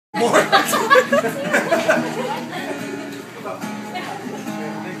Wake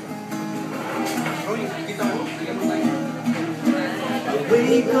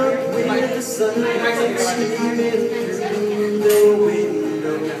up with the sunlight streaming through the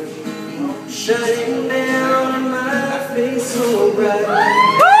window, shining down on my face so bright.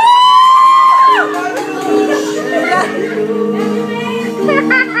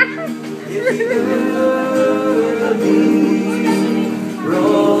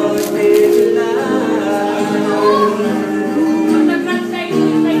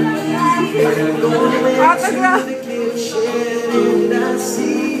 And I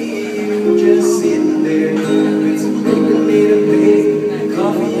see you just sitting there with some paper made of paper,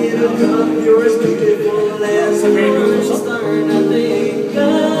 coffee in a cup. You're as beautiful as a rose star. And I think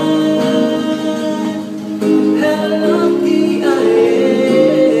how lucky I am.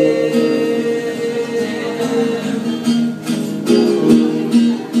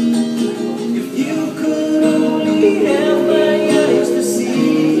 If you could only have my eyes to see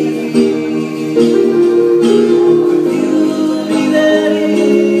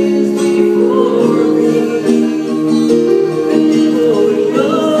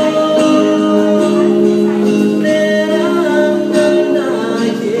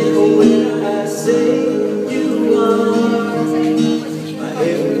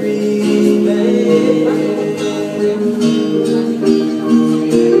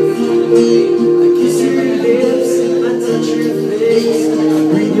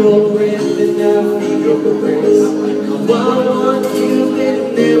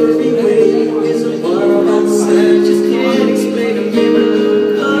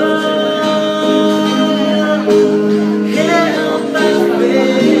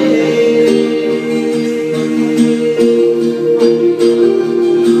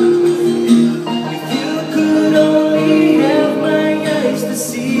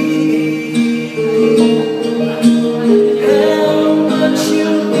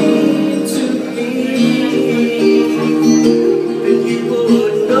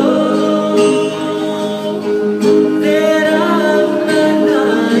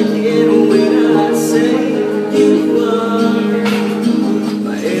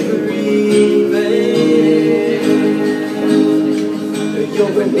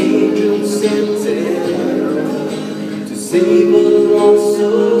you're an angel sent to save a lost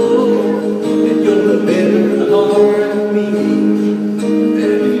soul, and you're a better part of me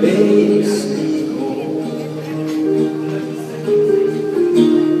that makes me whole.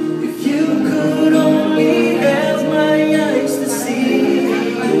 If you could only have my eyes to see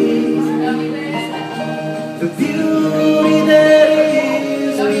the beauty that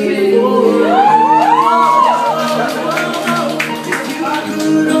is before us.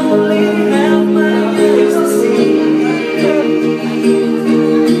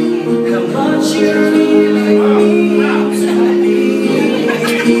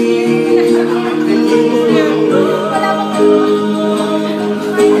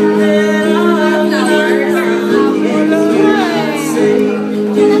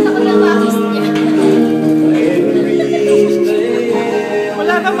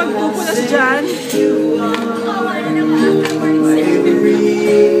 Wala bang magpupunas dyan?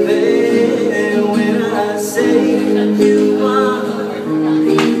 Everything